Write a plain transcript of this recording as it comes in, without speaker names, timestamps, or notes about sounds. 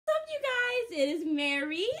you guys? It is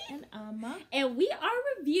Mary and Amma, and we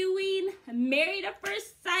are reviewing Married at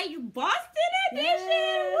First Sight Boston Edition.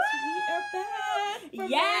 Yes, we are back.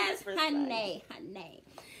 Yes, honey.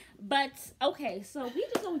 But okay, so we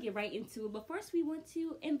just gonna get right into it. But first, we want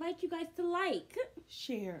to invite you guys to like,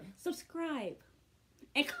 share, subscribe,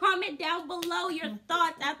 and comment down below your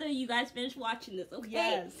thoughts after you guys finish watching this. Okay?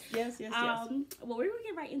 Yes. Well, we're gonna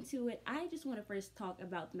get right into it. I just want to first talk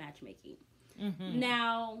about the matchmaking. Mm-hmm.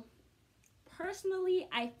 Now, personally,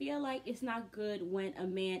 I feel like it's not good when a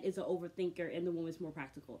man is an overthinker and the woman's more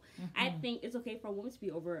practical. Mm-hmm. I think it's okay for a woman to be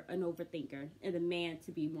an overthinker and the man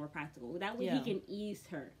to be more practical. That way he can ease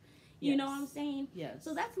her. You know what I'm saying? Yes.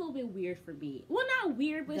 So that's a little bit weird for me. Well, not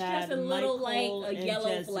weird, but it's that just a little Michael like a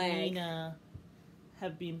yellow flag.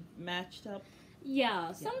 Have been matched up.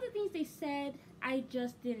 Yeah, some of the things they said, I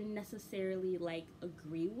just didn't necessarily like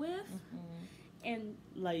agree with. Mm-hmm. And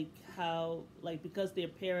like how, like, because their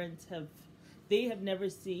parents they have never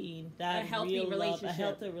seen that a healthy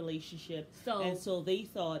relationship. So they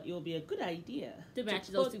thought it would be a good idea to match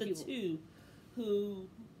those two who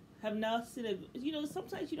have not seen it. You know,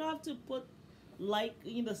 sometimes you don't have to put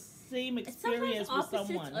the same experience with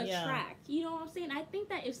someone. Attract. You know what I'm saying? I think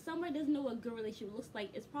that if somebody doesn't know what a good relationship looks like,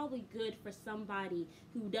 it's probably good for somebody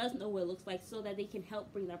who does know what it looks like, so that they can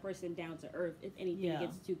help bring that person down to earth if anything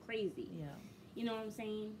gets too crazy. Yeah. You know what I'm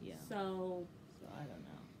saying? Yeah. So I don't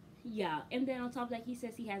know. Yeah, and then on top of that, he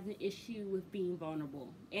says he has an issue with being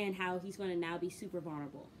vulnerable and how he's going to now be super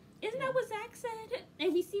vulnerable. Isn't that what Zach said?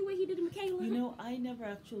 And we see what he did to Michaela. You know, I never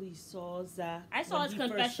actually saw Zach. I saw his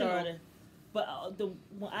confessional. But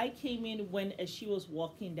when I came in as she was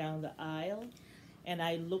walking down the aisle, and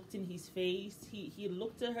I looked in his face, he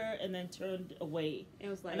looked at her and then turned away.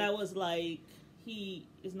 And I was like, he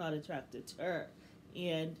is not attracted to her.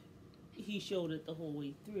 And he showed it the whole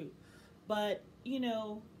way through. But, you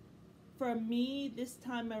know, for me, this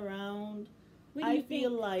time around, I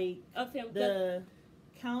feel like the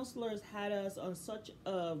counselors had us on such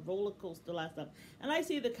a roller coaster last time. And I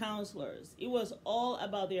say the counselors, it was all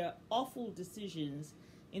about their awful decisions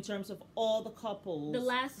in terms of all the couples. The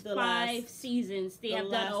last 5 seasons, they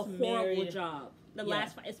have done a horrible job.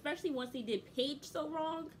 Last 5, especially once they did Paige so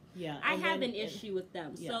wrong. Yeah, I have an issue with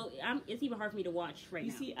them, so it's even hard for me to watch now.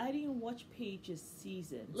 You see, I didn't watch Paige's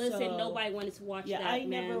season. Listen, nobody wanted to watch that. Yeah, I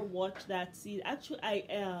never watched that season. Actually,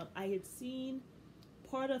 I had seen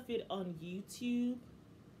part of it on YouTube,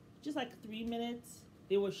 just like 3 minutes.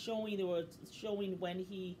 They were showing when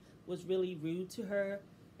he was really rude to her,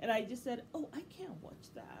 and I just said, "Oh, I can't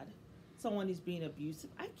watch that. Someone is being abusive.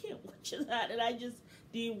 I can't watch that," and I just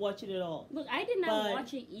didn't watch it at all. Look, I did not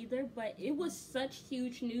watch it either, but it was such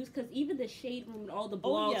huge news because even the Shade Room and all the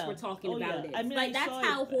blogs were talking about it. I mean, like, that's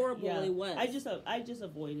how horrible it was. I just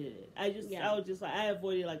avoided it. I was just like, I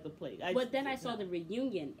avoided it like the plague. But then I saw the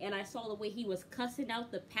reunion, and I saw the way he was cussing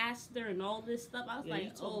out the pastor and all this stuff. I was like, you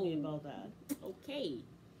told me about that. Okay.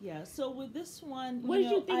 Yeah. So with this one, what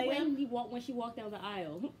did you think when she walked down the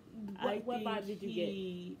aisle? What vibe did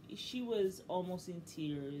you get? She was almost in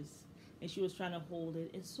tears, and she was trying to hold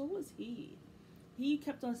it, and so was he. He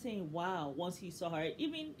kept on saying, "Wow!" Once he saw her,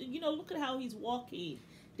 even look at how he's walking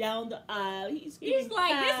down the aisle. He's like, "This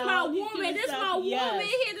my woman. This my woman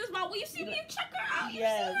here. This my woman. You see me? You check her out. You see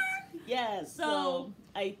her?" Yes. So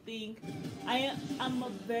I think I'm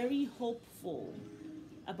very hopeful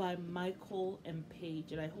about Michael and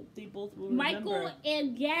Paige, and I hope they both will remember. Michael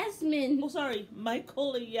and Yasmin. Oh, sorry,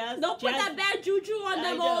 Michael and Yasmin. Don't put that bad juju on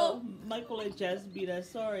them all. Michael and Jasmine.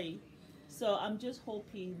 Sorry. So I'm just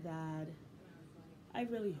hoping that. I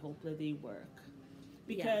really hope that they work,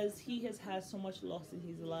 because he has had so much loss in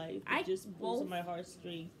his life. It just pulls on my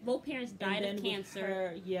heartstrings. Both parents died of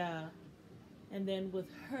cancer. And then with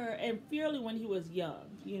her, and Fairly when he was young,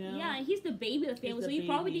 Yeah, and he's the baby of the family, so he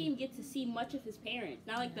probably didn't even get to see much of his parents.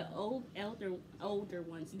 Not like the older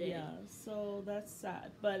ones did. Yeah, so that's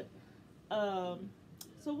sad. But, so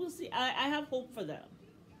we'll see. I have hope for them.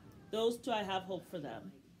 Those two, I have hope for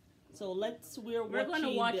them. So we're going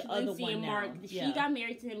to watch Lindsay and Mark. She got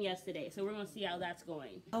married to him yesterday, so we're going to see how that's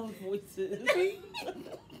going. Our voices.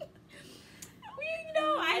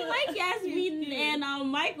 I like Yasmin and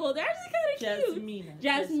Michael. They're actually kind of cute.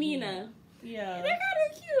 Jasmina. Yeah. They're kind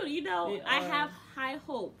of cute, I have high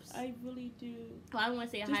hopes. I really do. Well, I don't want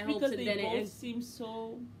to say high hopes. Because they both seem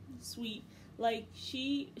so sweet. Like,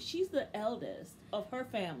 she's the eldest of her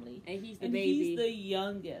family. And he's the baby. He's the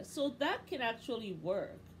youngest. So that can actually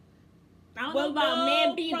work. I don't know about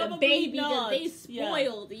man being the baby because they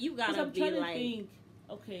spoiled. You gotta be like... to think,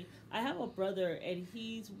 okay, I have a brother and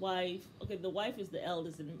his wife, the wife is the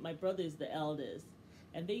eldest and my brother is the eldest,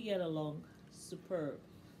 and they get along superb.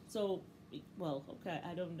 So, well, okay,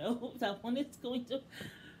 I don't know if that one is going to.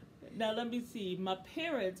 Now, let me see. My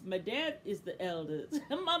parents, my dad is the eldest,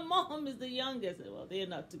 and my mom is the youngest. Well, they're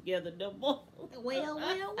not together no more. Well.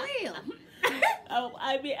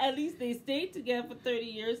 I mean, at least they stayed together for 30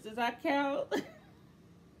 years. Does that count?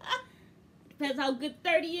 Depends how good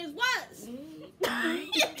 30 years was.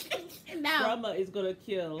 Now, Grandma is going to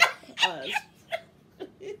kill us.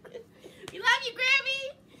 We love you,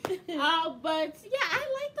 Grammy. But yeah, I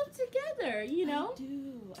like them together. You know,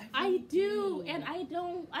 I do, and I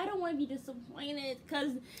don't want to be disappointed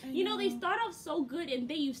because you know they start off so good, and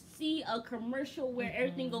then you see a commercial where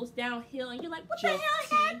everything goes downhill, and you're like, what the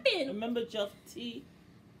hell happened? Remember Jeff T?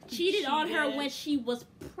 Cheated on her when she was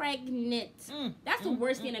pregnant. That's the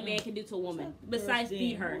worst thing a man can do to a woman, besides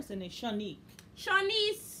beat her. What's her name?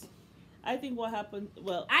 Shanice. I think what happened,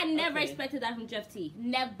 well... I never expected that from Jeff T.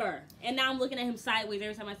 Never. And now I'm looking at him sideways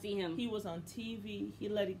every time I see him. He was on TV. He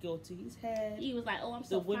let it go to his head. He was like, oh, I'm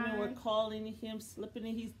so The women were calling him, slipping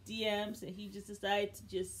in his DMs, and he just decided to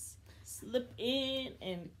just slip in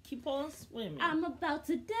and keep on swimming. I'm about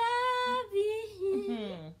to dive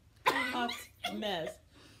in. Hot mess.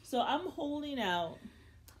 So I'm holding out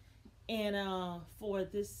and for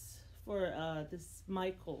this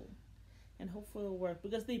Michael. And hopefully it'll work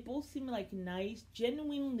because they both seem like nice.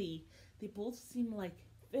 Genuinely, they both seem like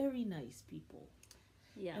very nice people.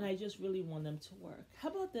 Yeah. And I just really want them to work. How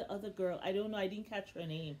about the other girl? I don't know. I didn't catch her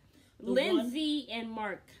name. Lindsay and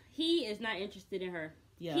Mark. He is not interested in her.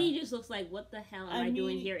 Yeah. He just looks like, what the hell am I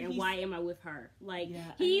doing here? And why am I with her? Like,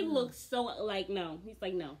 he looks so, like, no. He's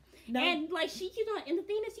like, no. And, like, she keeps on, and the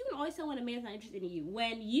thing is, you can always tell when a man's not interested in you.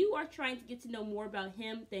 When you are trying to get to know more about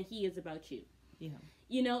him than he is about you. Yeah.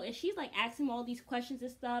 You know, and she's like asking him all these questions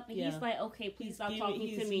and stuff, and he's like, "Okay, please stop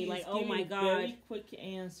talking to me." Like, oh my god, very quick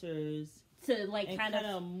answers to like kind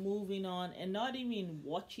of moving on and not even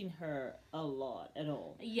watching her a lot at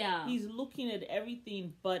all. Yeah, he's looking at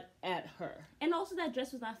everything but at her. And also, that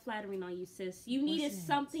dress was not flattering on you, sis. You needed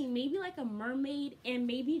something, maybe like a mermaid, and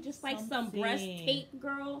maybe just like some breast tape,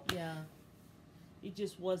 girl. Yeah. It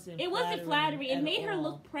just wasn't. It wasn't flattering. It made her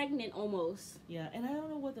look pregnant almost. Yeah, and I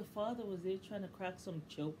don't know what the father was there trying to crack some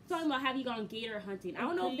jokes. Talking about have you gone gator hunting? I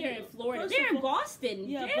don't know if they're in Florida. They're in Boston.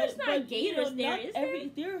 Yeah, there's not gators there, is there?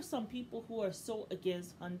 There are some people who are so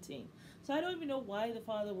against hunting. So I don't even know why the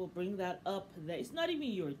father will bring that up. That it's not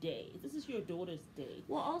even your day. This is your daughter's day.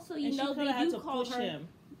 Well, also you know they do call her. Him.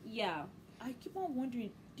 Yeah. I keep on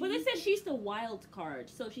wondering. But they said she's the wild card,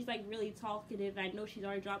 so she's like really talkative. I know she's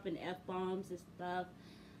already dropping F-bombs and stuff.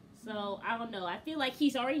 So I don't know. I feel like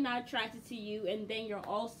he's already not attracted to you, and then you're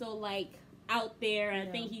also like out there. And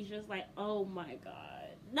I think he's just like, oh my god.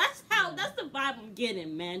 That's the vibe I'm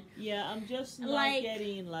getting, man. Yeah, I'm just not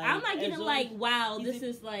getting like. I'm not getting like, wow, this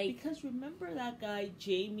is like. Because remember that guy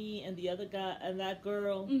Jamie and the other guy and that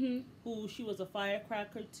girl who she was a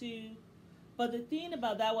firecracker to. But the thing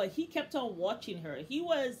about that was he kept on watching her. He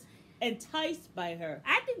was enticed by her.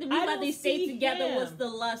 I think the reason why they stayed together was the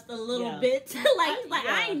lust a little bit.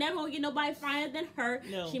 I ain't never gonna get nobody finer than her.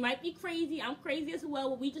 No. She might be crazy. I'm crazy as well,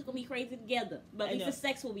 but we just gonna be crazy together. But at least the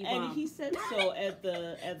sex will be bomb. And he said so at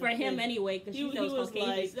the for him anyway, because he knows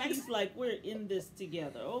he's like, we're in this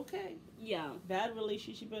together. Okay. Yeah. Bad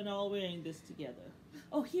relationship and all, we're in this together.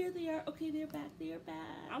 Oh, here they are. Okay, they're back. They're back.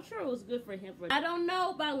 I'm sure it was good for him. I don't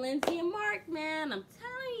know about Lindsay and Mark, man. I'm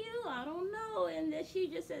telling you, I don't know. And then she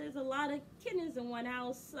just said there's a lot of kittens in one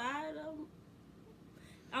house. I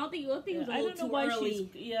don't think it was a little too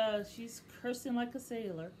early. She's cursing like a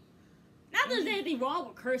sailor. Not that there's anything wrong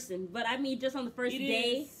with cursing, but I mean, just on the first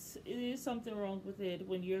day. It is something wrong with it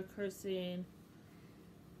when you're cursing,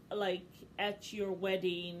 like, at your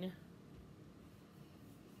wedding.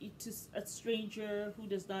 To a stranger who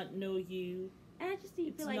does not know you. And I just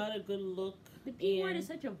feel like not a good look. The P word is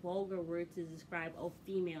such a vulgar word to describe a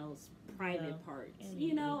female's private parts.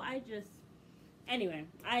 You know, anyway,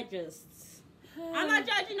 I'm not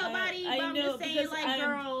judging nobody, but I'm just saying, like,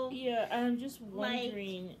 girl. Yeah, I'm just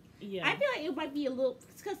wondering. Like, I feel like it might be a little,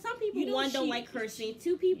 because some people, don't like cursing.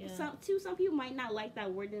 Two people, some people might not like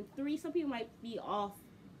that word. And 3, some people might be off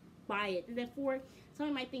by it. And then 4,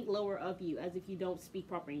 someone might think lower of you as if you don't speak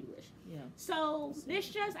proper English. Yeah. So this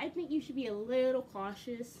just, I think you should be a little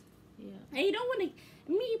cautious. Yeah. And you don't want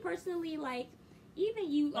to, me personally, like,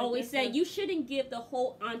 even you always said you shouldn't give the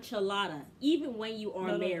whole enchilada, even when you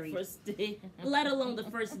are married. First date. Let alone the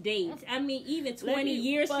first date. I mean, even 20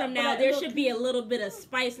 years from now, there should be a little bit of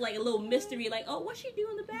spice, like a little mystery, like, oh, what's she do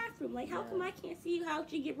in the bathroom? Like, how come I can't see you? How'd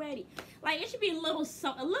she get ready? Like, it should be a little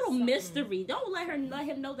mystery. Don't let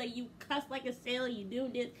him know that you cuss like a sailor, you do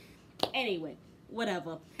this. Anyway,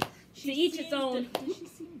 whatever. to each its own. Did she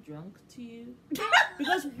seem drunk to you?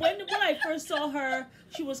 Because when I first saw her,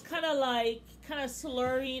 she was kind of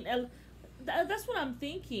slurring. And that's what I'm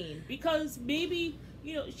thinking. Because maybe,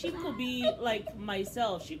 you know, she could be like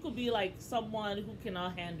myself. She could be like someone who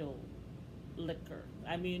cannot handle liquor.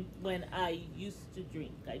 I mean, when I used to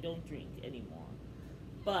drink, I don't drink anymore.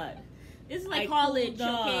 But this is like college,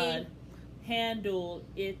 okay? Handle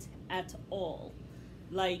it at all.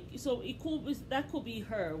 Like, so that could be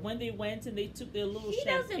her. When they went and they took their little champagne. She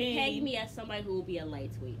doesn't peg me as somebody who will be a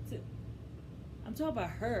lightweight. I'm talking about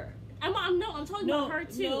her. I'm talking about her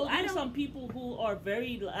too. No, there are some people who are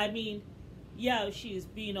very. I mean, yeah, she's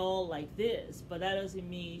being all like this, but that doesn't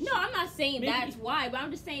mean. No, I'm not saying that's why, but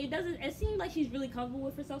I'm just saying it doesn't. It seems like she's really comfortable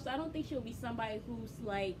with herself, so I don't think she'll be somebody who's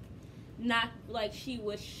like. Not like she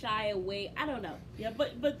would shy away. I don't know. Yeah,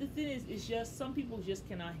 but the thing is, it's just some people just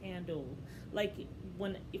cannot handle. Like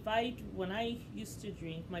when I used to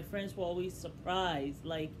drink, my friends were always surprised.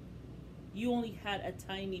 Like, you only had a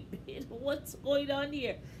tiny bit. What's going on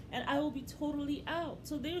here? And I will be totally out.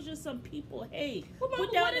 So there's just some people. Hey,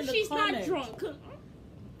 put down in the comments. What if she's not drunk?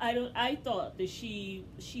 I thought that she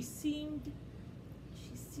seemed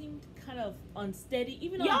kind of unsteady,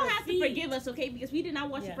 even y'all have to forgive us, okay? Because we did not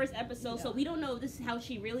watch the first episode, so we don't know if this is how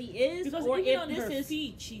she really is, because or even if on this her is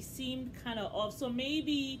feet, she seemed kind of off. So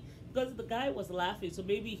maybe because the guy was laughing, so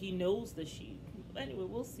maybe he knows that she. Anyway,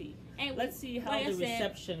 we'll see. And let's see how the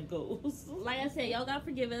reception goes. Like I said, y'all gotta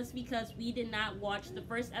forgive us because we did not watch the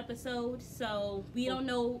first episode, so we don't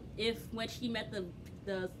know if when she met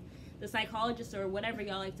the psychologist or whatever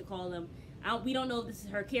y'all like to call them. We don't know if this is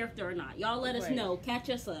her character or not. Y'all let us know. Catch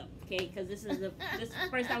us up, okay? Because this is the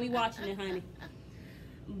first time we watching it, honey.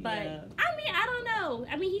 But I mean, I don't know.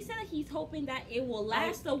 I mean, he said that he's hoping that it will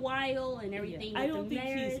last a while and everything. I don't think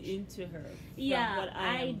he's into her. Yeah, what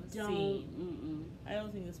I don't. I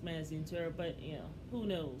don't think this man is into her. But you know, who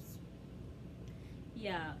knows?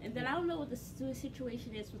 Yeah, and then I don't know what the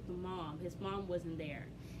situation is with the mom. His mom wasn't there.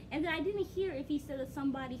 And then I didn't hear if he said that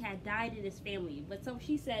somebody had died in his family. But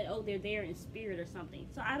she said, oh, they're there in spirit or something.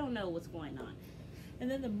 So I don't know what's going on.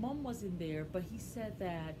 And then the mom wasn't there, but he said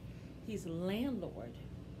that his landlord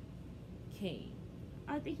came.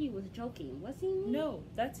 I think he was joking. Was he? No,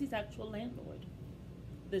 that's his actual landlord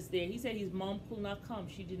that's there. He said his mom could not come.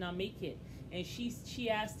 She did not make it. And she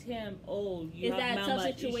asked him, oh, you have mama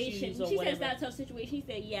issues or she whatever. said, is that a tough situation? He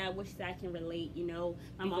said, yeah, I wish that I can relate. You know,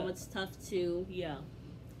 my mama's tough too. Yeah.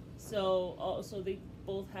 So they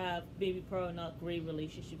both have maybe probably not great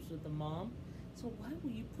relationships with the mom. So why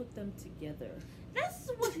would you put them together? This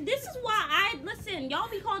is why listen. Y'all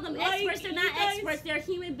be calling them experts. They're not experts. They're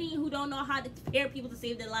human beings who don't know how to prepare people to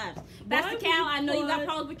save their lives. Pastor Cal, I know you got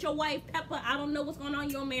problems with your wife. Pepper, I don't know what's going on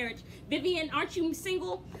in your marriage. Vivian, aren't you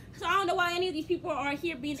single? So I don't know why any of these people are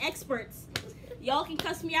here being experts. Y'all can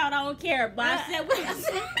cuss me out. I don't care. But I said what I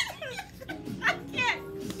said. I can't.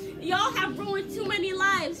 Y'all have ruined too many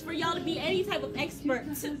lives for y'all to be any type of expert.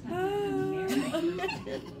 It's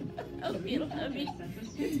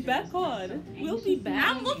back on. We'll be back.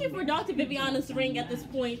 I'm looking for Dr. Viviana's ring at this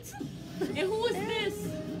point. And who is this?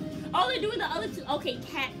 Oh, they're doing the other two. Okay,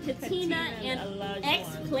 Katina and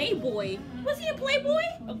ex-Playboy. Was he a Playboy?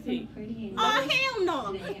 Okay. Oh, hell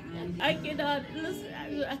no. I cannot listen.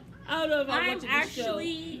 I don't know if I'm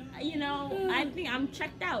actually, you know, I think I'm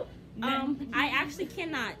checked out. I actually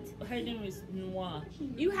cannot. Her name is Noir.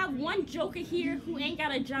 You have one joker here who ain't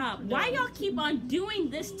got a job. No. Why y'all keep on doing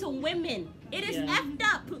this to women? It is effed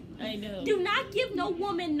up. I know. Do not give no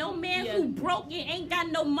woman, no man who broke and ain't got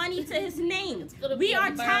no money to his name. We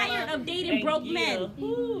are tired of dating broke men.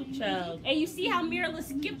 Ooh, child. And you see how Mirla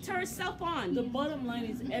skipped herself on. The bottom line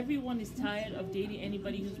is everyone is tired of dating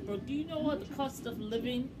anybody who's broke. Do you know what the cost of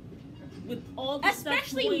living? With all the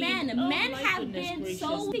especially men. Men have been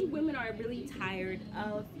so. I think women are really tired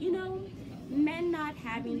of, you know, men not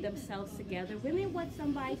having themselves together. Women want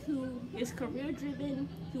somebody who is career driven,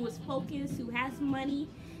 who is focused, who has money,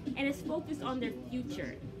 and is focused on their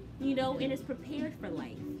future, you know, and is prepared for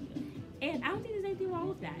life. And I don't think there's anything wrong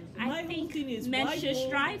with that. I think men should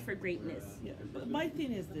strive for greatness. Yeah, but my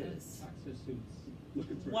thing is this: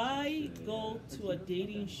 why go to a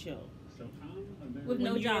dating show with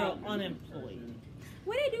no job, you're unemployed?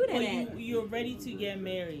 Where they do that? You're ready to get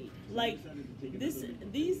married. Like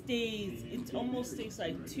these days, it almost takes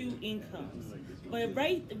like 2 incomes. But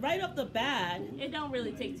right off the bat, it don't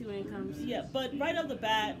really take 2 incomes. Yeah, but right off the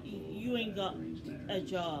bat, you ain't got a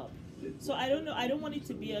job. So I don't know. I don't want it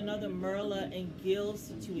to be another Merla and Gil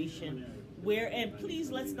situation where, and please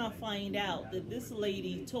let's not find out that this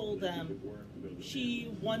lady told them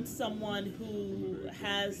she wants someone who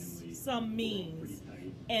has some means,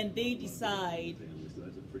 and they decide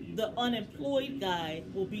the unemployed guy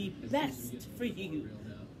will be best for you.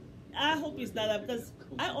 I hope it's not that, because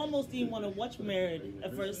I almost didn't want to watch Married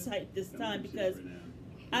at First Sight this time, because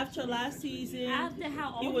after last season, after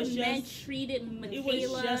how all the men treated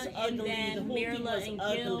Michaela and then Mirla and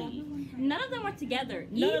Gil, none of them are together.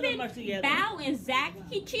 Even Bao and Zach,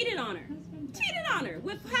 he cheated on her.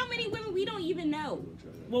 With how many women we don't even know.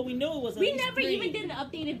 Well, we know it was. We never even did an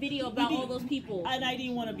updated video about all those people. And I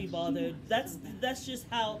didn't want to be bothered. That's just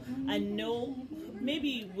how I know.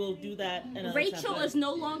 Maybe we'll do that. Rachel is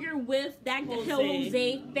no longer with that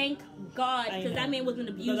Jose. Thank God, because that man was an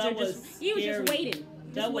abuser. He was just waiting.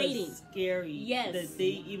 That was scary. Yes.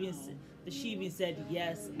 That she even said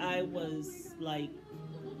yes. I was like,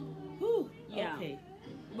 whew. Yeah. Okay.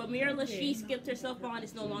 But Mirla, she skipped herself on.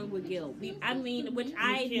 It's no longer with Gil. Which I knew.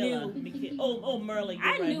 Merlin.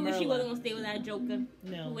 I knew she wasn't gonna stay with that Joker.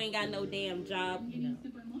 No. Who ain't got no damn job. No.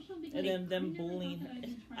 And then them bullying her.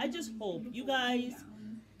 I just hope you guys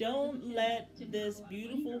don't let this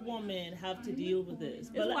beautiful woman have to deal with this.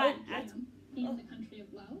 But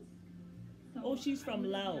oh, she's from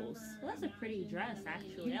Laos. Well, that's a pretty dress,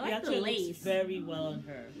 actually. I like the lace. Looks very well on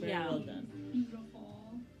her. Very well done.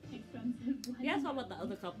 Yeah, I saw about the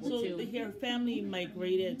other couple too. So her family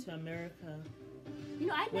migrated to America. You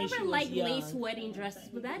know, I never liked lace wedding dresses,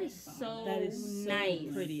 but that is so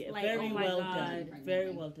nice. Pretty. Like, very well done. Very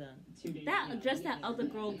well done. That dress that other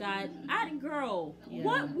girl got.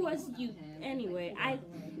 What was you anyway?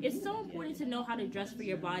 It's so important to know how to dress for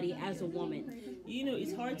your body as a woman. You know,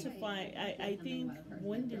 it's hard to find. I think,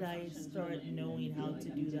 when did I start knowing how to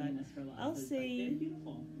do that? I'll say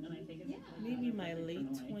maybe my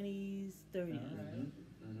late 20s, 30s.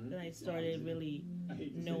 Then I started really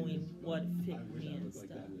knowing what fit me and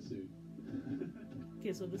stuff.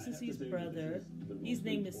 Okay, so this is his brother. His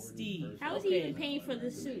name is Steve. How is he even paying for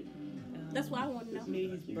this suit? That's what I want to know. Maybe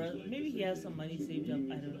his brother. Maybe he has some money saved up.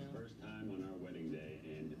 I don't know. First time on our wedding day,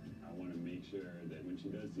 and I want to make sure that when she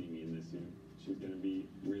does see me in this suit, she's gonna be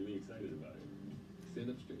really excited about it. Stand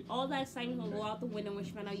up straight. All that excitement will go out the window when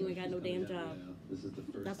she found out you ain't got no damn job. This is the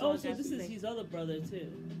first. So this is his other brother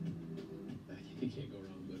too. You can't go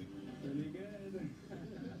wrong, buddy. Pretty good.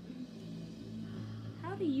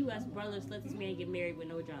 How do you as brothers let this man get married with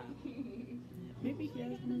no job? Maybe he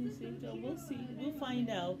has money saved up. We'll see. We'll find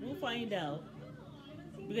out.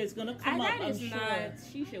 Because it's gonna come up. I'm sure.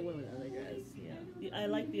 She should wear the other dress. Yeah, I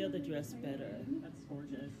like the other dress better. That's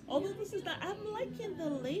gorgeous. Although this is I'm liking the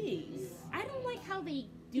lace. I don't like how they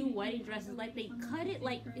do wedding dresses. Like they cut it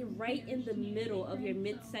like right in the middle of your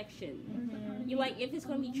midsection. Mm-hmm. You like if it's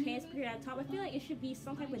gonna be transparent at top. I feel like it should be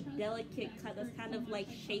some type of delicate cut that's kind of like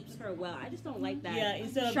shapes her well. I just don't like that. Yeah,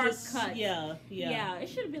 instead sharp of just, cut. Yeah. It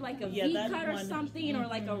should be like a V cut or something, or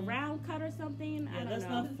like a round cut or something. I don't know. That's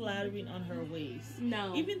not flattering on her waist.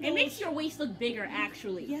 No, even it makes your waist look bigger.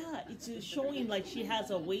 Actually. Yeah, it's showing like she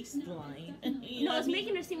has a waistline. No, it's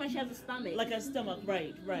making her seem like she has a stomach. Like a stomach,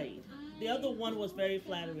 right. The other one was very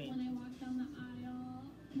flattering. When I walk down the aisle,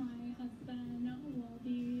 my husband will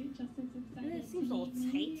be just as excited. It seems a little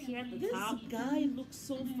tight here at the top. This guy looks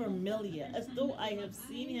so familiar, as though I have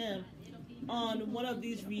seen him on one of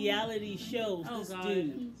these reality shows. Oh, this God.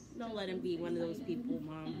 dude. Don't let him be one of those people,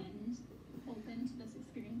 Mom.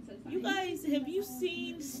 You guys, have you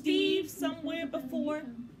seen Steve somewhere before?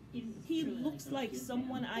 He looks like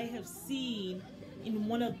someone I have seen in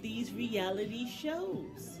one of these reality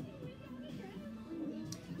shows.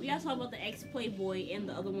 We gotta talk about the ex-playboy and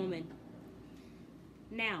the other woman.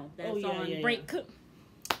 Now that's on break.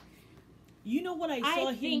 You know what I saw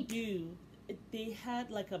him do? They had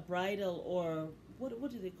like a bridal or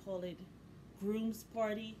what do they call it? Groom's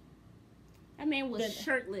party. That man was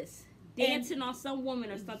shirtless, dancing on some woman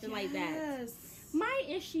or something like that. My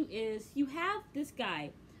issue is you have this guy,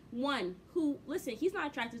 one who, listen, he's not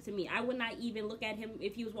attractive to me. I would not even look at him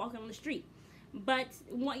if he was walking on the street. But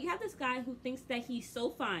you have this guy who thinks that he's so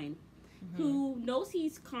fine, who knows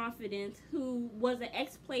he's confident, who was an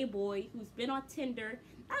ex-playboy, who's been on Tinder.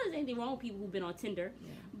 Not that there's anything wrong with people who've been on Tinder.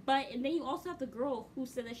 Yeah. And then you also have the girl who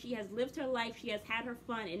said that she has lived her life, she has had her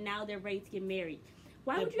fun, and now they're ready to get married.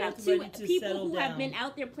 Why would you have two people who have been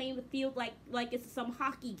out there playing the field like it's some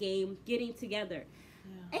hockey game getting together?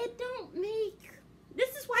 Yeah. It don't make...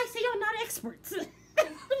 This is why I say y'all not experts.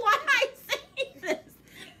 Why I say this.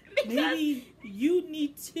 Because maybe you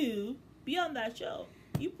need to be on that show.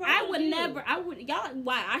 You probably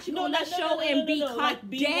why? I should go on that show and be caught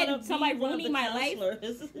dead, somebody ruining my life?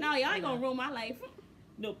 No, y'all ain't gonna ruin my life.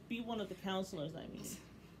 No, be one of the counselors, I mean.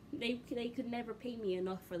 They could never pay me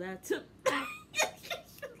enough for that.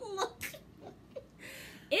 Look.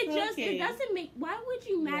 it doesn't make. Why would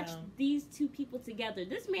you match these two people together?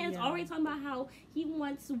 This man's already talking about how he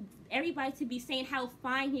wants everybody to be saying how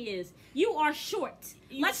fine he is. You are short.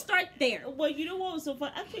 Let's start there. Well, you know what was so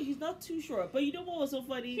funny? Actually, he's not too short, but you know what was so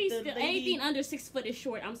funny? Anything under 6 foot is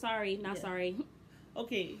short. I'm sorry, not sorry.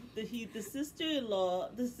 Okay, the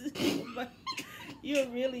sister-in-law.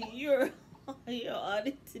 You're on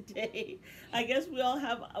it today. I guess we all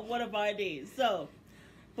have one of our days. So,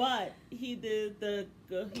 but his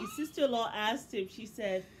sister-in-law asked him. She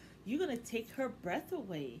said, "You're gonna take her breath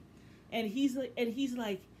away," and he's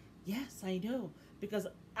like, "Yes, I know, because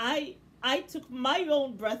I took my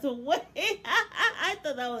own breath away." I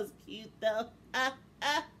thought that was cute though.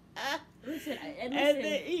 Listen. And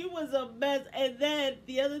then he was a mess. And then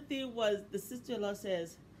the other thing was the sister-in-law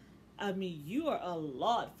says, I mean, you are a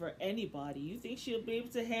lot for anybody. You think she'll be able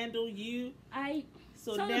to handle you?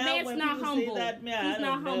 So now the man's when not people humble. say that, man, He's I don't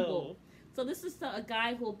not know. humble. So this is a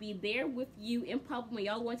guy who'll be there with you in public when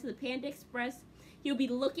y'all going to the Panda Express. He'll be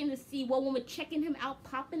looking to see what woman checking him out,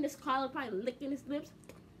 popping his collar, probably licking his lips.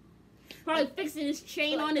 Probably fixing his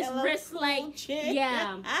chain on his wrist,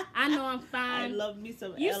 yeah, I know I'm fine. I love me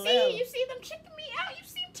some you LL. You see them checking me out. You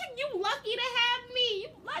see them checking. You lucky to have me. You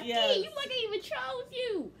lucky. Yes. You lucky I even chose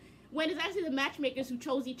you. When it's actually the matchmakers who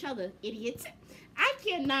chose each other, idiots. I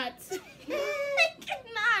cannot. I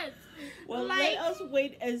cannot. Well, let us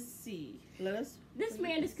wait and see. This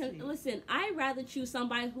man is listen. I'd rather choose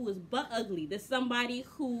somebody who is butt ugly than somebody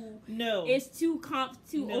who is too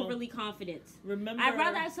overly confident. Remember, I'd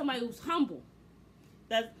rather have somebody who's humble.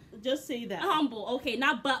 Just say that humble. Okay,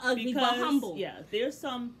 not butt ugly, but humble. Yeah, there's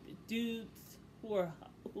some dudes who are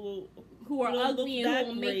ugly and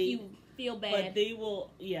who will make you feel bad. But they will,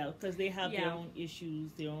 because they have their own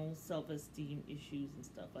issues, their own self-esteem issues and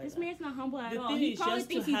stuff like that. This man's not humble at all. He probably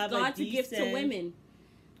thinks he's God to give to women.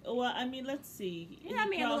 Well, I mean, let's see. Yeah, that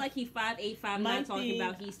man look like he's 5'8", 5'9", talking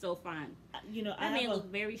about he's so fine. That man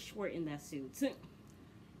look very short in that suit.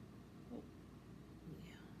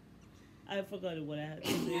 I forgot what I had to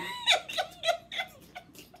say. Now,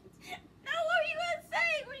 what are you gonna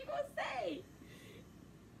say? What are you gonna say?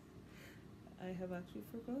 I have actually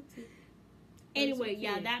forgotten. Anyway,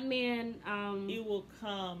 that man. It will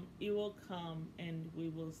come. It will come, and we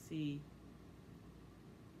will see.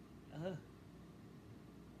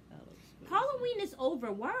 Halloween is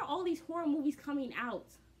over. Why are all these horror movies coming out?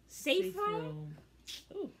 Safe Room?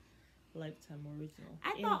 Ooh, Lifetime original.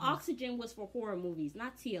 I thought Oxygen was for horror movies,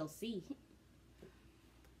 not TLC.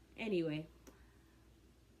 Anyway.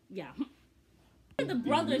 Yeah. The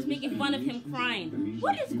brother is making fun of him crying.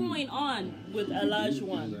 What is going on with Elijah?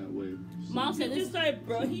 Mom said he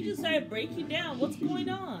just started breaking down. What's going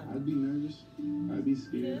on? I'd be nervous. I'd be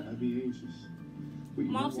scared. I'd be anxious.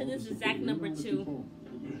 Mom said this is act number 2.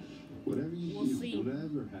 Whatever you we'll see.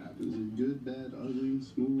 Whatever happens, good, bad, ugly,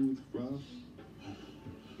 smooth, rough,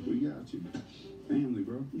 we got you. Family,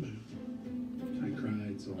 bro. I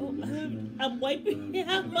cried so emotional. I'm wiping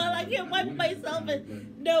out I can't wipe myself.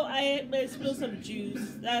 No, I spilled some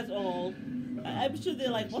juice. That's all. I'm sure they're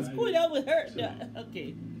like, what's going on with her? No,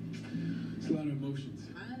 okay. It's a lot of emotions.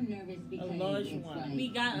 I'm nervous because a large one. We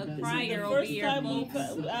got a crier over here.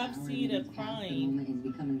 First time I've seen a crying.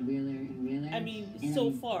 Is becoming realer and realer. I mean,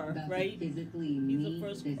 so far, right? Physically he's the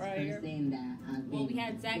first crier. Well, we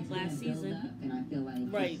had Zach last season. And I feel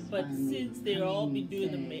like right, but since they've all been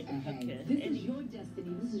doing the okay. This is your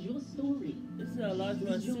destiny. This is your story. This is a large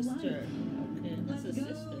one's sister. Okay, that's a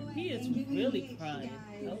sister. He is really crying.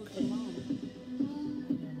 Okay.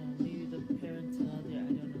 Maybe the parents are there. I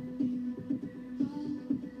don't know.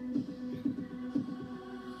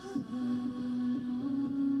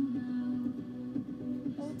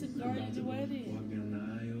 Walk down the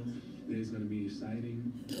aisle. There's gonna be exciting.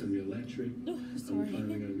 It's gonna be electric. Oh, sorry. I'm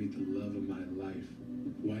finally gonna meet the love of my life.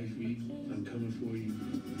 Wifey, I'm coming for you.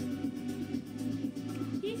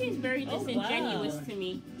 He seems very disingenuous to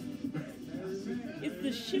me. It's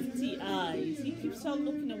the shifty eyes. He keeps on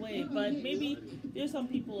looking away, but maybe there's some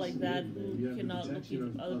people like that who cannot look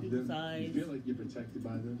in other people's eyes. You feel like you're protected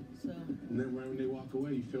by them. So. And then when they walk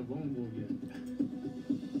away, you feel vulnerable again.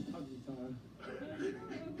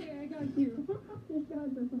 He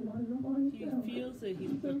feels that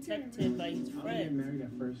he's protected by his friends. Married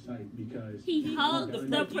at first sight because he hugged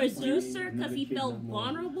the producer because he felt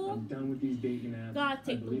vulnerable. I'm done with these dating apps. God,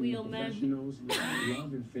 take the wheel, man.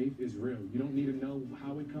 Love and faith is real. You don't need to know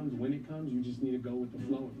how it comes, when it comes. You just need to go with the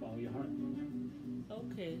flow and follow your heart.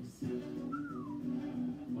 Okay.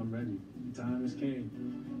 I'm ready. The time has came.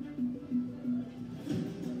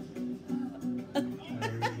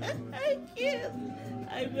 I can't.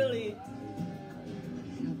 I really.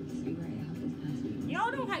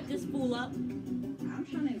 Y'all don't this fool up? I'm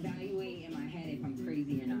trying to evaluate in my head if I'm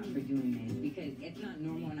crazy or not for doing this, because it's not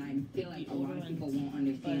normal, and I feel like a lot of people won't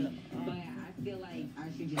understand. But I feel like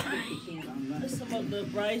I should just take the chance on love. Some of the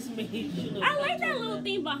bridesmaids. I like that little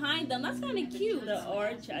thing behind them. That's kind of cute. The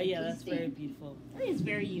arch, yeah, that's very beautiful. That is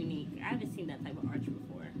very unique. I haven't seen that type of arch before.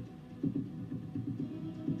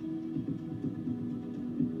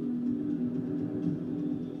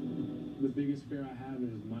 The biggest fear I have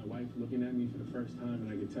is my wife looking at me for the first time, and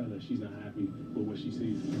I can tell that she's not happy with what she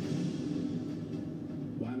sees.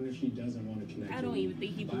 Why if she doesn't want to connect? I don't even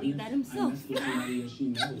think he Why believed if that himself. I messed with somebody that she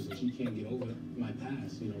knows, and she can't get over my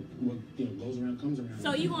past. What goes around comes around.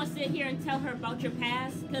 So you gonna sit here and tell her about your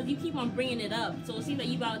past? Because you keep on bringing it up. So it seems like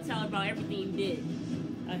you about to tell her about everything you did.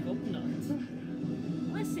 I hope not.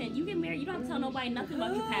 Listen, you get married, you don't have to tell nobody nothing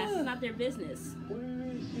about your past. It's not their business. Where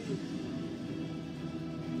is she?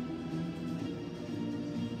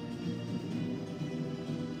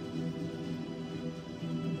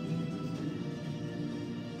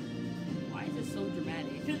 Why is it so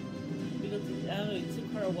dramatic? Because I don't know, it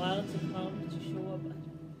took her a while to come to show up.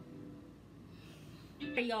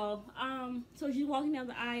 Hey y'all, so she's walking down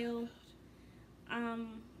the aisle.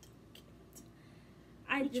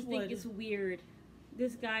 I just think it's weird.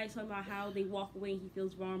 This guy is talking about how they walk away and he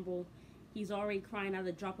feels vulnerable. He's already crying out of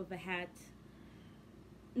the drop of a hat.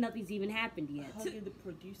 Nothing's even happened yet. Hugging the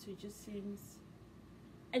producer just seems...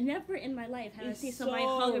 And never in my life have I seen somebody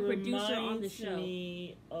hug a producer on the show.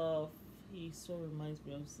 He so reminds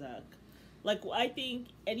me of Zach. Like, I think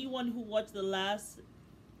anyone who watched the last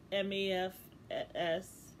MAFS,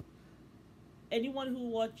 anyone who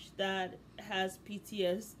watched that has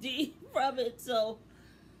PTSD from it. So,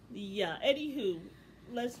 yeah. Anywho,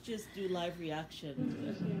 let's just do live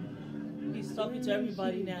reaction. He's talking to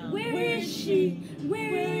everybody now. Where is she?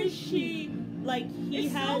 Where is she? Like, he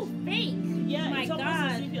it's has... so fake. Yeah, my it's almost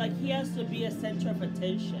God. as if like he has to be a center of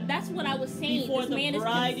attention. That's what I was saying. Before this the man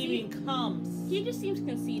bride is even comes. He just seems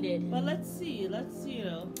conceited. But let's see,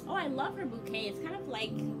 Oh, I love her bouquet. It's kind of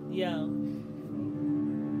like... Yeah.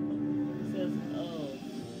 He says, oh.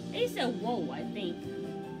 He said, whoa, I think.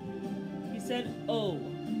 He said, oh.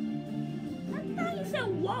 I thought he said,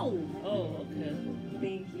 whoa. Oh, okay.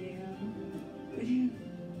 Thank you.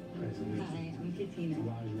 Nice to meet you. Hi, I'm Katina.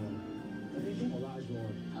 Olajuwon. What is it?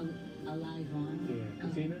 Olajuwon. Olajuwon. Yeah.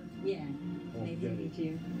 Katina? Yeah. Oh, Nice to meet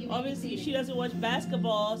you. Obviously, she doesn't watch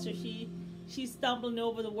basketball, so she's stumbling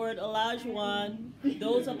over the word Olajuwon.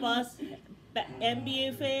 Those of us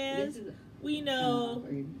NBA fans, we know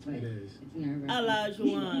It is. It's nerve-wracking.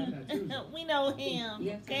 Olajuwon. We know him,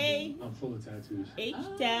 okay? I'm full of tattoos.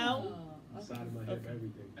 H-Town. Side of my head,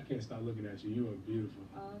 everything. I can't stop looking at you. You are beautiful.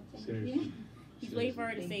 Thank Seriously. you. He's waiting for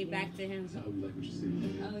her to say it back to him. I hope you like what you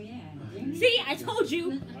see. Oh, yeah. See, I told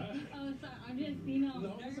you. Oh, sorry. I'm just,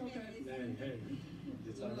 No, it's okay. Hey.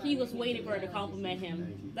 It's all right. He was waiting for her to compliment Thank him.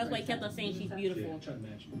 you. That's why he kept on saying she's Yeah, beautiful. try to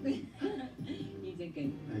match you. You did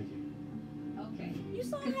good. Thank you. Okay. You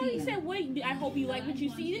saw how he said, "Wait, I hope you like what you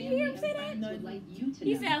see." Did you hear him say that?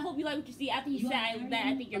 He said, "I hope you like what you see." After he said that,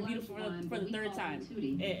 I think you're beautiful for the third time.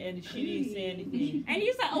 And she didn't say anything. And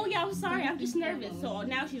he's like, "Oh yeah, I'm sorry. I'm just nervous." So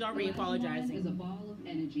now she's already Is a apologizing. ball of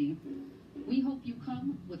energy. We hope you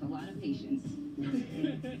come with a lot of patience.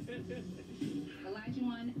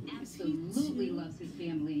 Olajuwon absolutely loves his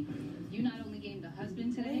family. You not only gained a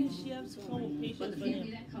husband today, She has so much but patience the for family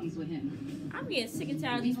him. that comes with him. I'm getting sick and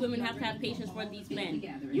tired of these women have to have patience for these men.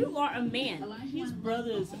 You are a man. His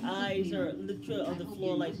brother's eyes are literally on the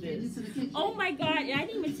floor like this. Oh my God! And I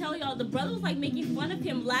didn't even tell y'all. The brother was like making fun of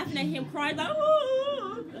him, laughing at him, crying like,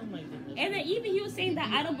 "Oh." Oh my goodness. And then even he was saying that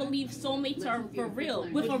I don't believe soulmates are for real,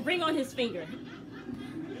 with a ring on his finger.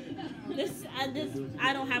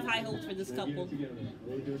 I don't have high hopes for this couple.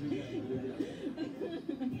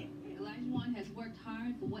 Olajuwon has worked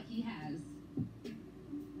hard for what he has.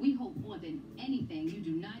 We hope more than anything you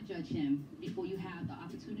do not judge him before you have the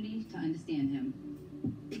opportunity to understand him.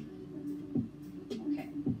 Okay.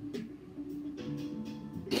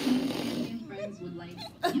 And friends would like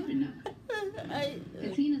you to know.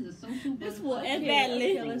 Katina's a social This will butterfly. end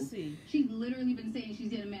badly. Okay, let's see. She's literally been saying she's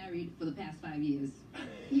getting married for the past 5 years.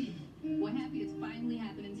 We're happy it's finally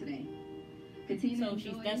happening today. Katina So she's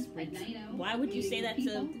enjoys desperate. a night out, Why would you say that to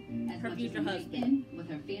meeting people as her much future as a night husband? in with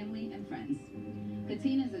her family and friends.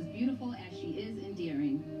 Katina's as beautiful as she is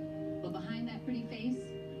endearing, but behind that pretty face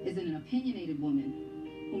is an opinionated woman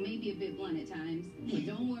who may be a bit blunt at times, but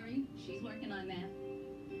don't worry, she's working on that.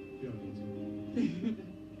 You don't need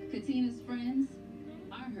to. Katina's friends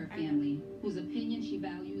are her family, whose opinion she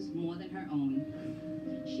values more than her own.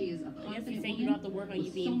 She is a I guess confident he's saying woman you don't have to work on you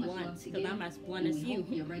with being so much blunt, love to because give, I'm as blunt and as we you. hope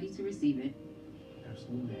you're ready to receive it.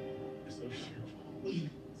 Absolutely. It's so beautiful.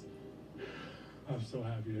 I'm so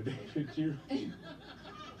happy that they picked you.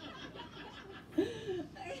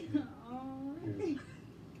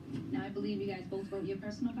 Now I believe you guys both wrote your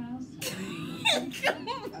personal vows.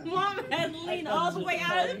 Mom has leaned all the way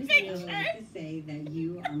out of the picture. I like to say that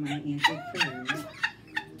you are my answered prayer.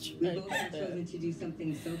 We both have chosen to do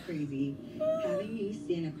something so crazy. Having you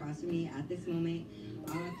stand across from me at this moment,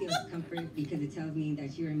 all I feel is comfort because it tells me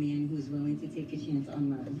that you're a man who is willing to take a chance on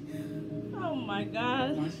love. Oh my I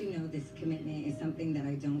God. want you to know this commitment is something that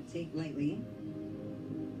I don't take lightly.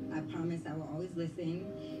 I promise I will always listen,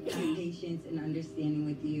 have patience and understanding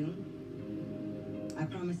with you. I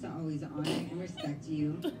promise to always honor and respect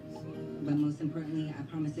you. But most importantly, I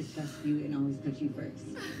promise to trust you and always put you first.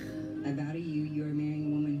 I vow to you, you are marrying a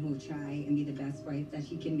woman who will try and be the best wife that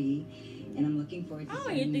she can be. And I'm looking forward to I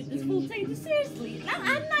don't even think this fool takes it seriously.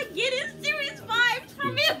 I'm not getting serious vibes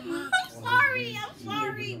from him. I'm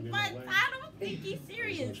sorry, but I don't think he's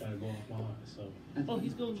serious. Try to go off my heart, so. Oh,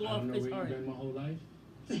 he's going to go I off don't know his where heart. you've been my whole life,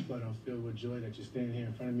 but I'm filled with joy that you're standing here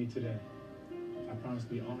in front of me today. I promise to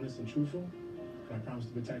be honest and truthful, and I promise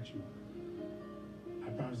to protect you. I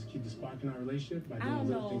promise to keep the spark in our relationship by I doing don't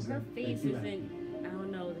little know. things Her that face make you isn't. happy. I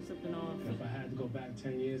don't know. There's something off. And if I had to go back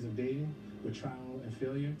 10 years of dating with trial and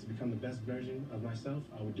failure to become the best version of myself,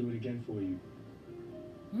 I would do it again for you.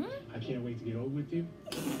 I can't wait to get over with you.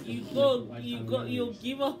 You'll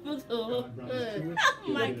give up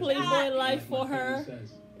My Playboy life for her.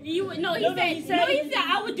 He said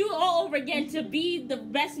I would do it all over again to be the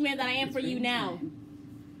best man that I am for you now.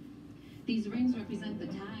 These rings represent the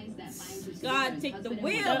ties that bind you God, together take as the husband and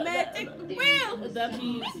wheel, wife. man, take the wheel. That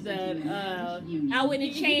means that I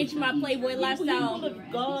wouldn't change my Playboy you lifestyle. would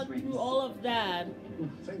have gone through all of that.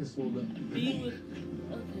 Take a slow look. Be with.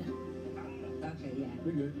 Okay, yeah.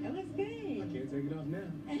 We're good. It looks good. I can't take it off now.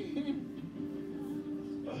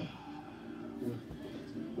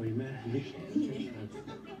 Well, you mad at me?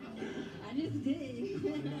 I just did.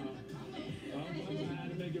 I had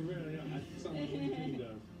to make it real. Something you could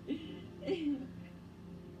have.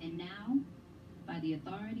 And now, by the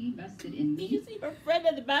authority vested in Did you me, see her friend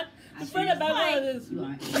at the back? The friend at the back of this. you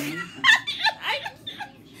are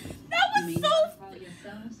That was so. call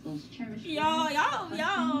yourselves those cherished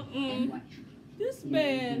Y'all. and wife. This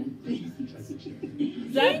man. He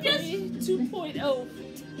That just. just 2.0.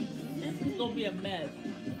 This is gonna be a mess.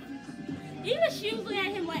 Even she was looking at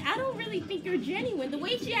him like, I don't really think you're genuine. The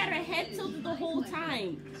way she had her head tilted the whole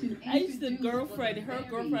time. I used to girlfriend, her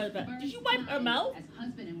girlfriend. Did you wipe her mouth? As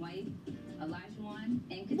husband and wife, Elijah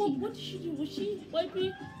and Katina. What did she do? Was she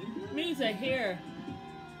wiping? Means her hair.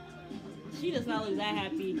 She does not look that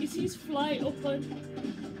happy. Is his fly open?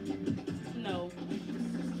 No.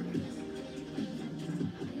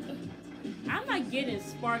 I'm not getting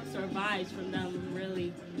sparks or vibes from them,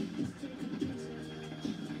 really.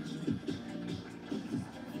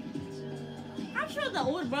 I'm sure the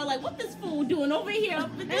older brother, like, what this fool doing over here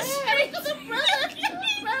up in this street? The brother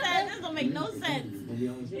said, this don't make no sense.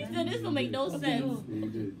 He said, this don't make no sense.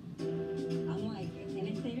 I'm like in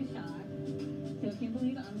a state of shock. Still can't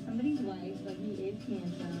believe I'm somebody's wife, but he is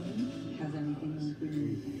handsome. How's everything going for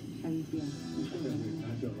you? How you feel? I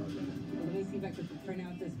feel like that. Let me see if I can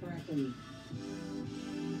pronounce this correctly.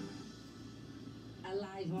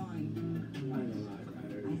 Elijah. I ain't gonna lie,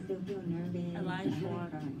 I still feel nervous. Elijah.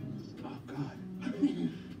 Oh, God.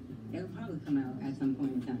 It'll probably come out at some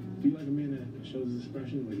point in time. Do you like a man that shows his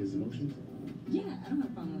expression, like his emotions? Yeah, I don't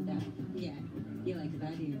have a problem with that. Yeah, you like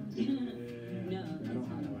that, I do. No. I don't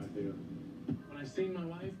hide how I feel. When I seen my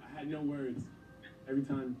wife, I had no words. Every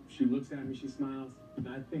time she looks at me, she smiles, and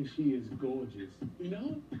I think she is gorgeous. You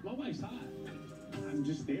know, my wife's hot. I'm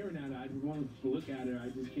just staring at her. I just want to look at her. I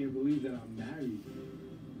just can't believe that I'm married.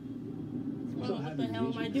 Well, what the hell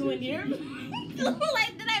am I doing here?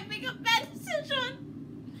 Like, did I make a bad decision?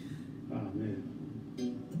 Oh, man.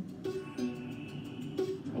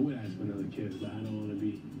 I would ask for another kiss, but I don't want to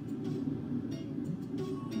be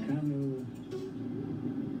kind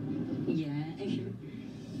of... Yeah.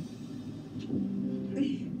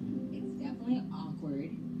 It's definitely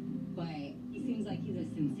awkward, but he seems like he's a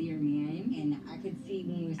sincere man, and I could see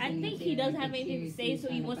when we were I sitting think up he there, doesn't the have anything to say, tears so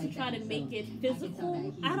he started wants to like try that, to make so it I could tell physical. that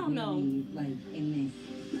he's I don't know. really, like, in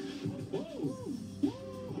Woohoo!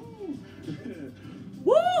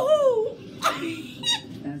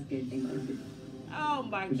 this. That's good. Thank you. Oh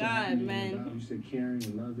my God, man. You said caring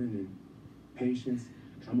and loving and patience.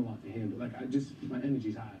 I'm a lot to handle. Like, my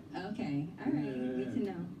energy's high. Okay. All right. Good to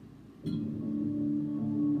know.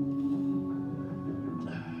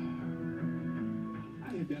 I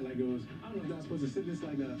hit that like it was, I don't know if I was supposed to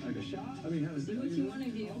consider this like a shot? I mean, do what you want to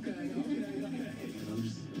do. Okay. And I'm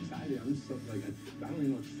just excited. I'm just like, I don't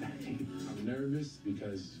even know what to say. I'm nervous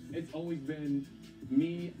because it's always been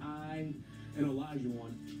me, I, and Elijah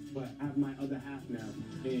one, but I have my other half now,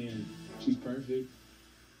 and she's perfect.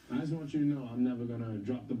 I just want you to know I'm never gonna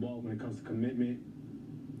drop the ball when it comes to commitment.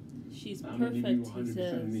 She's I'm perfect, gonna give you 100% he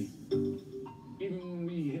says. of me. Even when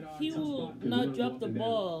we hit our He tough will spot, 'cause not we're drop the walking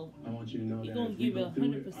ball. down. I want you to know He that gonna if we give go it through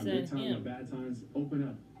 100% our good times him. and bad times, open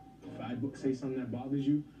up. If I say something that bothers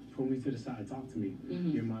you, pull me to the side, talk to me.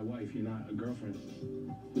 You're my wife, you're not a girlfriend.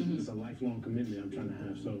 It's a lifelong commitment I'm trying to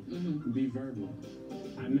have, so be verbal.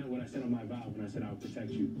 I meant what I said on my vow when I said I would protect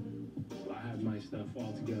you. I have my stuff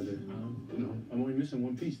all together. I'm only missing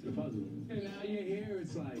one piece to the puzzle. And now you're here,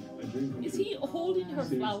 it's like a dream come Is true. he holding her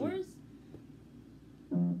Seriously. flowers?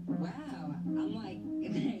 Wow. I'm like,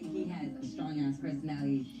 he has a strong ass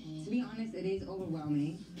personality. To be honest, it is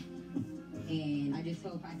overwhelming. And I just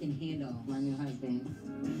hope I can handle my new husband.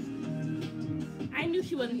 I knew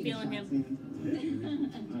she wasn't feeling him.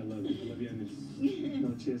 Yeah, I love you. I love you.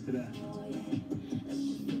 No, cheers to that.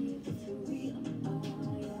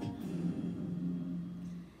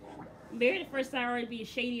 Barry, the first time already being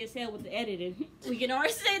shady as hell with the editing. We can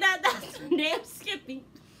already say that. That's damn Skippy.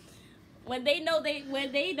 When they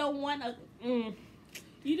don't want a.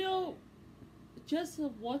 You know, just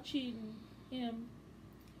watching him,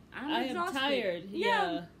 I am exhausted. tired.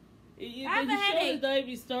 Yeah. The I have a show headache. has not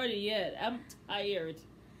even started yet. I'm tired.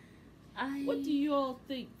 What do you all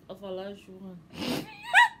think of Olajuwon?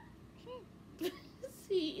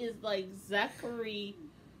 He is like Zachary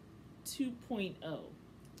 2.0.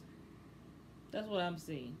 That's what I'm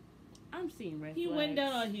seeing. I'm seeing red He flags. went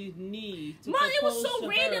down on his knee to Mom, it was propose so to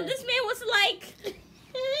random. her. This man was like,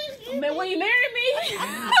 "Man, will you marry me?"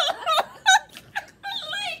 Like,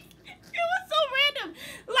 it was so random.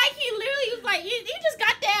 Like, he literally was like, he just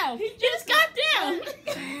got down. He just got down.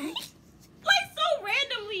 Like, so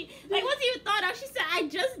randomly. Like, wasn't even thought out. She said, "I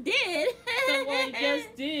just did." So what I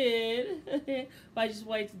just did, but I just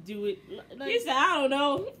wanted to do it. Like, He said, "I don't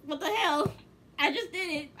know. What the hell? I just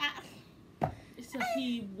did it." so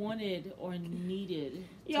he wanted or needed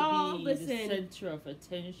to Y'all, be listen. the center of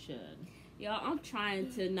attention. Y'all, I'm trying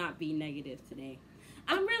to not be negative today.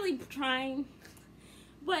 I'm really trying,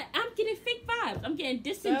 but I'm getting fake vibes. I'm getting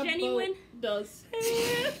disingenuine. Does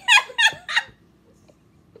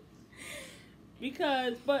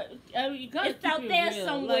because, but I mean, you gotta It's keep out it there real.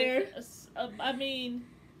 somewhere. Like, I mean,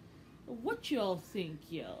 what y'all think,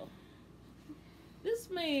 yo? This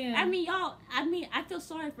man. I mean, y'all. I feel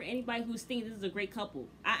sorry for anybody who's thinking this is a great couple.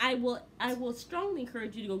 I will strongly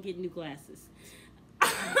encourage you to go get new glasses.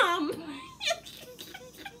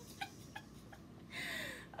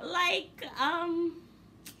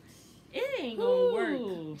 It ain't gonna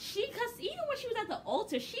work. Cause even when she was at the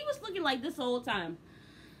altar, she was looking like this the whole time.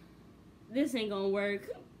 This ain't gonna work.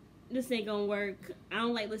 This ain't gonna work. I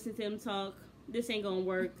don't like listening to him talk. This ain't gonna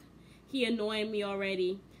work. He annoying me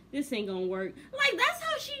already. This ain't gonna work. Like, that's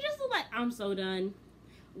how she just looked like, I'm so done.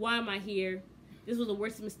 Why am I here? This was the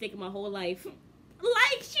worst mistake of my whole life.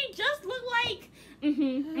 Like, she just looked like, I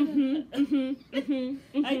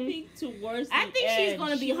think towards the I think end, she's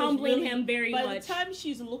going to be she was humbling really, him very by much. the time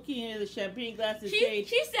she's looking at the champagne glass and She saying,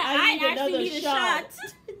 said, I actually need a shot.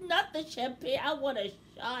 Not the champagne, I want a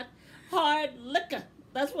shot. Hard liquor.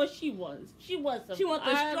 That's what she was. She wants She wants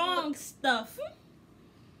the strong stuff.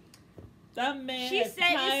 That man She has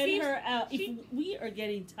said it tired seems- her out. If we are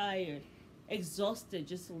getting tired, exhausted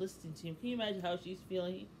just listening to him, can you imagine how she's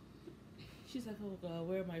feeling? She's like, oh God,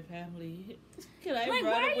 where are my family? Can I Like, run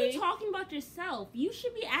why away? are you talking about yourself? You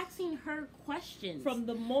should be asking her questions. From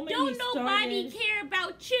the moment Don't he nobody started, care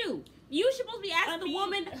about you. You supposed to be asking the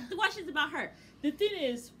woman the questions about her. the thing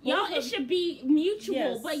is, Y'all, it should be mutual,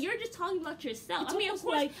 Yes. but you're just talking about yourself. It's I mean, of almost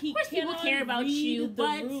course, like he people cannot care about read you, the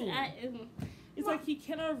but room. It's like he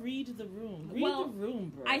cannot read the room. Read Well, the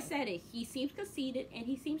room, bro. I said it. He seems conceited and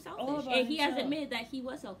he seems All selfish, about and he has himself. admitted that he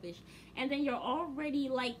was selfish. And then you're already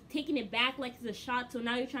like taking it back like it's a shot. So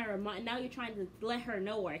now you're trying to now you're trying to let her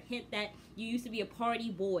know or hint that you used to be a party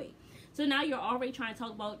boy. So now you're already trying to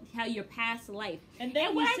talk about how your past life. And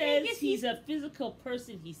then what I he think says is he's a physical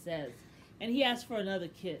person, he says. And he asked for another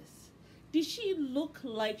kiss. Did she look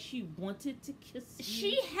like she wanted to kiss you?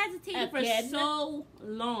 She hesitated again? for so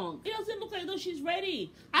long. It doesn't look like though she's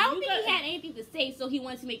ready. I don't think he had anything to say, so he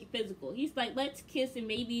wanted to make it physical. He's like, let's kiss and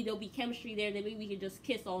maybe there'll be chemistry there, then maybe we can just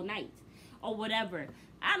kiss all night. Or whatever.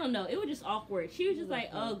 I don't know. It was just awkward. She was just like,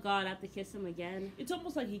 oh God, I have to kiss him again. It's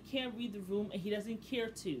almost like he can't read the room and he doesn't care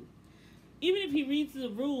to. Even if he reads the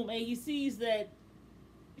room and he sees that,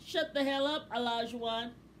 shut the hell up,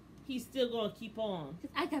 Olajuwon. he's still gonna keep on.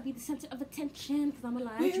 Cause I gotta be the center of attention. Cause I'm a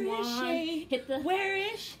large Where one. is she? Hit the. Where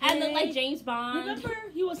is she? I look like James Bond. Remember,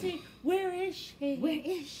 he was saying, "Where is she? Where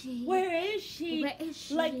is she? Where is she? Where is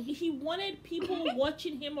she?" Like he wanted people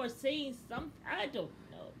watching him or saying something. I don't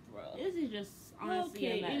know, bro. This is just honestly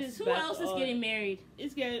Okay, a mess. it is Who back else is on. getting married?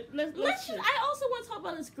 It's good. Let's just. I also want to talk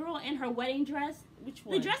about this girl and her wedding dress. Which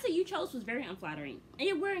one? The dress that you chose was very unflattering, and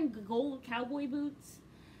you're wearing gold cowboy boots.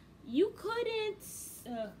 You couldn't.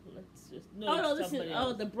 Let's just.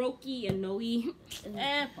 The brokey and Noe.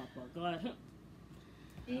 Papa God.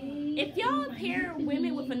 If y'all pair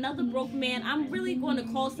women with another broke man, I'm really going to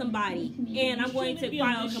call somebody, and I'm going to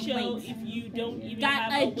file a complaint. If you don't even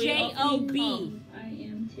Got have a JOB. I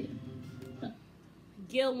am too.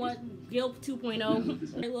 Gil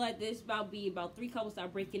 2.0. It look like this about 3 couples are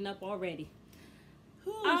breaking up already.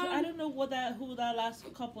 I don't know who that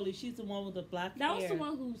last couple is. She's the one with the black hair. That was the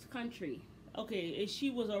one who's country. Okay, and she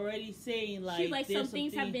was already saying like, she's like, some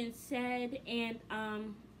things have been said, and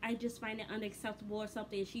I just find it unacceptable or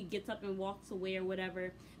something. And she gets up and walks away or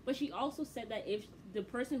whatever. But she also said that if the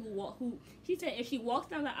person she said if she walks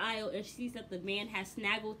down the aisle and she sees that the man has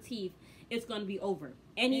snaggled teeth, it's gonna be over.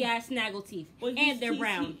 And he has snaggled teeth, and they're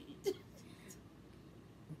brown.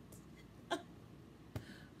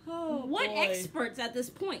 Oh, what boy. experts at this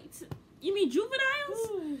point? You mean juveniles?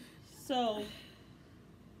 Ooh. So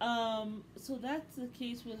that's the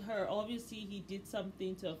case with her. Obviously, he did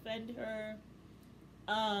something to offend her.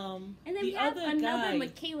 And then we have another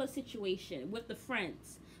Michaela situation with the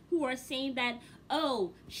friends who are saying that,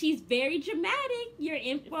 oh, she's very dramatic. You're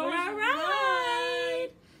in for a ride.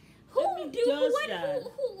 Who are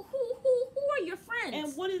your friends?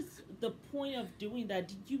 And what is the point of doing that?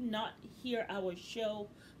 Did you not hear our show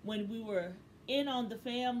when we were in on the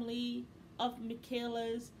family of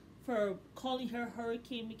Michaela's for calling her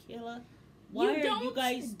Hurricane Michaela? Why are you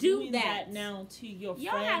guys doing that now to your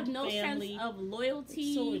Y'all friend, have no family? sense of loyalty.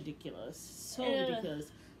 It's so ridiculous. So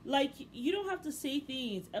ridiculous. Like, you don't have to say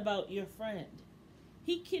things about your friend.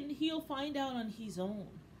 He'll find out on his own.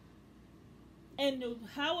 And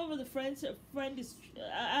however the friend is...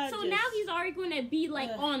 now he's already going to be like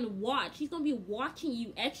on watch. He's going to be watching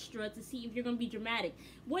you extra to see if you're going to be dramatic.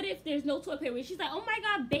 What if there's no toilet paper? She's like, oh my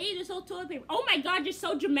God, babe, there's no toilet paper. Oh my God, you're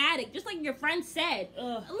so dramatic. Just like your friend said.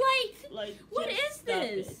 Like what is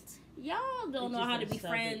this? Y'all don't know how to be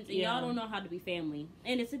friends, and y'all don't know how to be family.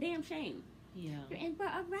 And it's a damn shame. Yeah. You're in for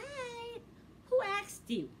a ride. Who asked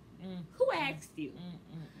you? Who asked you?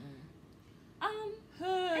 And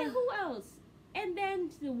who else? And then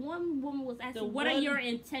the one woman was asking, "What are your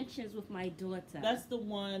intentions with my daughter?" That's the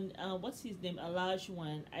one. What's his name? Elijah.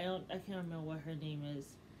 I can't remember what her name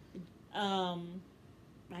is. I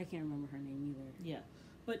can't remember her name either. Yeah,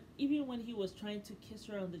 but even when he was trying to kiss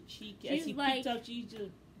her on the cheek, She's as he picked up,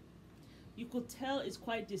 you could tell it's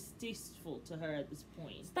quite distasteful to her at this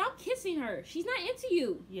point. Stop kissing her. She's not into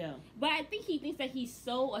you. Yeah. But I think he thinks that he's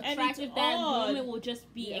so attractive that women will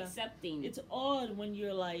just be accepting. It's odd when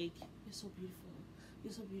you're like, you're so beautiful.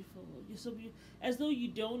 You're so beautiful. You're so beautiful. As though you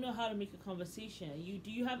don't know how to make a conversation. Do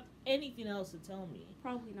you have anything else to tell me?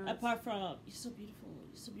 Probably not. Apart from, you're so beautiful.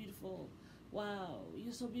 You're so beautiful. Wow.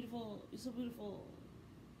 You're so beautiful. You're so beautiful.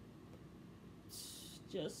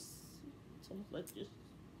 Just, almost like just.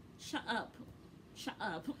 Shut up. Shut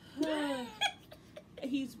up.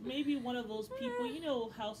 He's maybe one of those people, you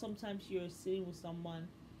know how sometimes you're sitting with someone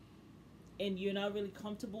and you're not really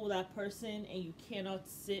comfortable with that person and you cannot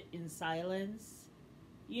sit in silence,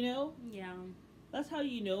 you know? Yeah. That's how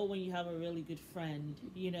you know when you have a really good friend,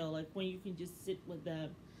 you know, like when you can just sit with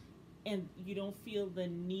them and you don't feel the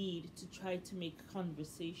need to try to make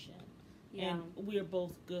conversation. Yeah. And we're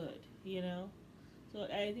both good, you know? So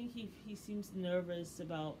I think he seems nervous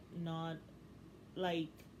about not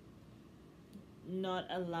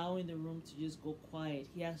allowing the room to just go quiet.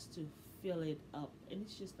 He has to fill it up, and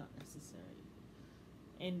it's just not necessary.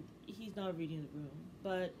 And he's not reading the room.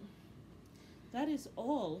 But that is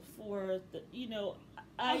all for the, you know.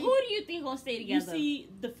 Who do you think will stay together? You see,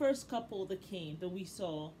 the first couple that we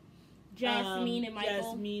saw. Jasmine and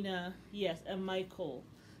Michael? Jasmina, yes, and Michael.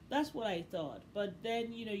 That's what I thought. But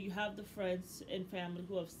then, you know, you have the friends and family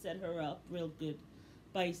who have set her up real good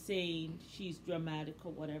by saying she's dramatic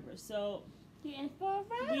or whatever. So, yeah, for a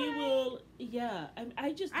ride. we will,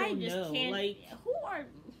 I just don't know. Can't, like,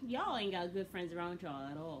 y'all ain't got good friends around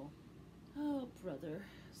y'all at all. Oh, brother.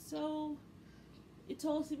 So, it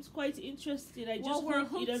all seems quite interesting. I just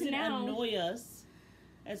hope it doesn't annoy us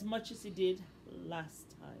as much as it did last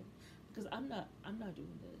time. Because I'm not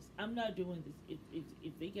doing this. I'm not doing this.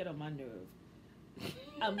 If they get on my nerve,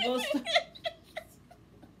 I'm going to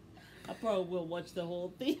I probably will watch the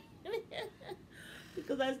whole thing.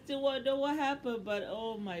 Because I still want to know what happened. But,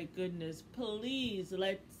 oh my goodness. Please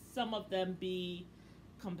let some of them be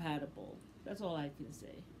compatible. That's all I can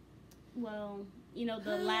say. Well, you know,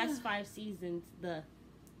 the last 5 seasons, the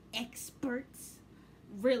experts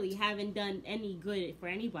really haven't done any good for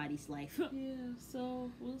anybody's life. Yeah,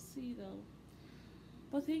 so we'll see though.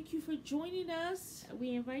 But thank you for joining us.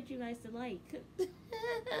 We invite you guys to like,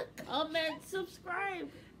 comment, subscribe,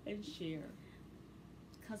 and share.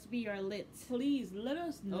 Because we are lit. Please let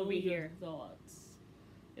us know over your here thoughts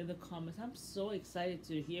in the comments. I'm so excited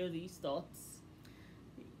to hear these thoughts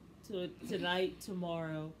tonight,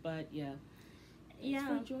 tomorrow. But yeah. Thanks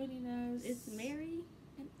for joining us. It's Mary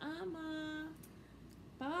and Amma.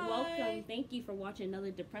 Bye. Welcome. Thank you for watching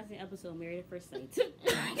another depressing episode of Married at First Sight. Good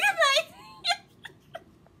night.